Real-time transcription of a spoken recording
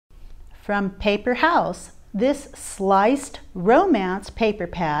from Paper House. This sliced romance paper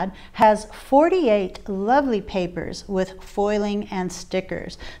pad has 48 lovely papers with foiling and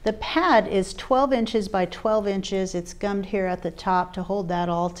stickers. The pad is 12 inches by 12 inches. It's gummed here at the top to hold that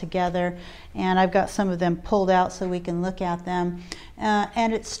all together. And I've got some of them pulled out so we can look at them.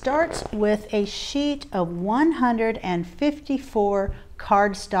 And it starts with a sheet of 154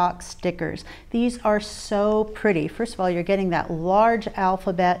 cardstock stickers. These are so pretty. First of all, you're getting that large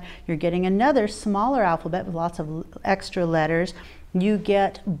alphabet. You're getting another smaller alphabet with lots of extra letters. You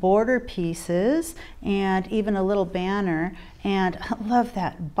get border pieces and even a little banner. And I love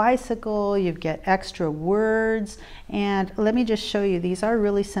that bicycle. You get extra words. And let me just show you. These are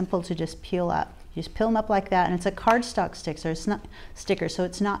really simple to just peel up. You just peel them up like that, and it's a cardstock sticker, so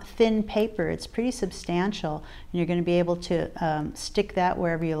it's not thin paper. It's pretty substantial, and you're going to be able to stick that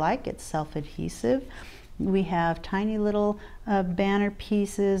wherever you like. It's self-adhesive. We have tiny little banner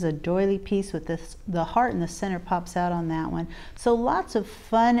pieces, a doily piece with the heart in the center pops out on that one. So lots of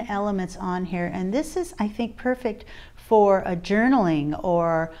fun elements on here, and this is, I think, perfect for a journaling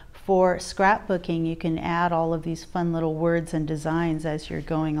or for scrapbooking. You can add all of these fun little words and designs as you're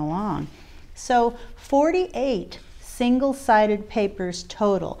going along. So 48 single-sided papers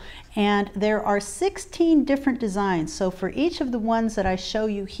total, and there are 16 different designs. So for each of the ones that I show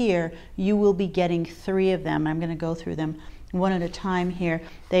you here, you will be getting 3 of them. I'm going to go through them one at a time here.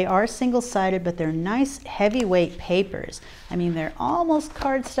 They are single-sided, but they're nice heavyweight papers. I mean, they're almost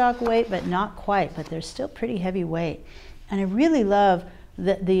cardstock weight, but not quite, but they're still pretty heavyweight. And I really love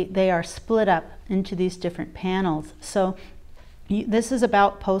that they are split up into these different panels. So this is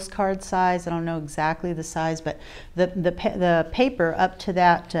about postcard size. I don't know exactly the size, but the paper up to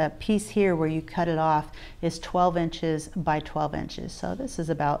that piece here where you cut it off is 12 inches by 12 inches. So this is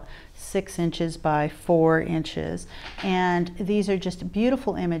about 6 inches by 4 inches. And these are just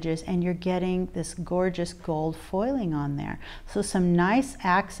beautiful images, and you're getting this gorgeous gold foiling on there. So some nice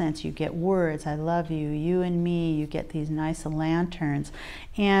accents. You get words, I love you, you and me. You get these nice lanterns.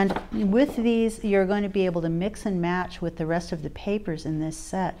 And with these, you're going to be able to mix and match with the rest of the papers in this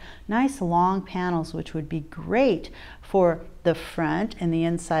set. Nice long panels, which would be great for the front and the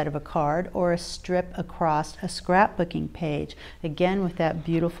inside of a card, or a strip across a scrapbooking page, again with that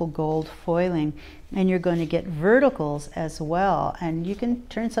beautiful gold foiling. And you're going to get verticals as well, and you can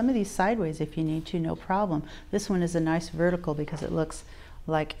turn some of these sideways if you need to, no problem. This one is a nice vertical because it looks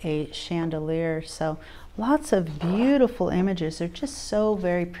like a chandelier. So lots of beautiful images. They're just so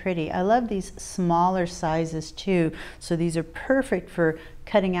very pretty. I love these smaller sizes too. So these are perfect for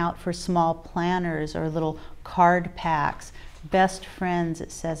cutting out for small planners or little card packs. Best friends,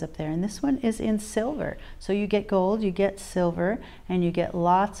 it says up there, and this one is in silver. So you get gold, you get silver, and you get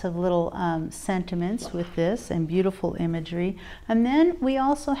lots of little sentiments with this and beautiful imagery. And then we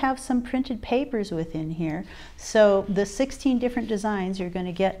also have some printed papers within here. So the 16 different designs, you're going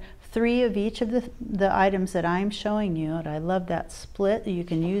to get 3 of each of the items that I'm showing you, and I love that split. You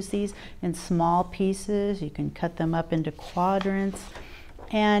can use these in small pieces, you can cut them up into quadrants,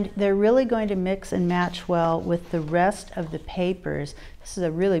 and they're really going to mix and match well with the rest of the papers. This is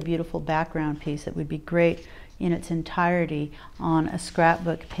a really beautiful background piece that would be great in its entirety on a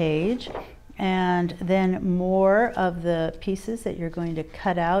scrapbook page. And then more of the pieces that you're going to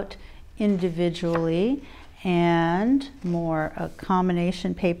cut out individually, and more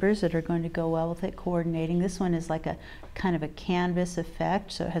combination papers that are going to go well with it, coordinating. This one is like a kind of a canvas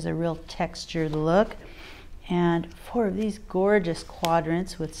effect, so it has a real textured look. And 4 of these gorgeous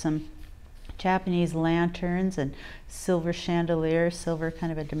quadrants with some Japanese lanterns and silver chandelier, silver kind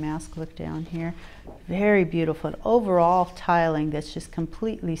of a damask look down here. Very beautiful. And overall tiling that's just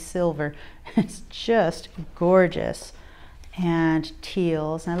completely silver. It's just gorgeous. And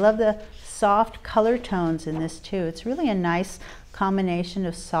teals. And I love the soft color tones in this too. It's really a nice combination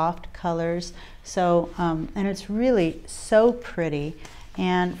of soft colors. So, and it's really so pretty.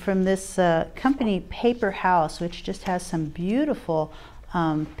 And from this company, Paper House, which just has some beautiful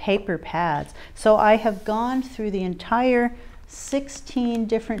paper pads. So I have gone through the entire 16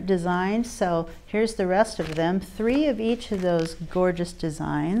 different designs. So here's the rest of them. 3 of each of those gorgeous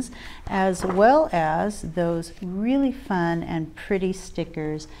designs, as well as those really fun and pretty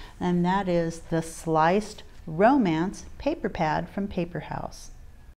stickers. And that is the sliced romance paper pad from Paper House.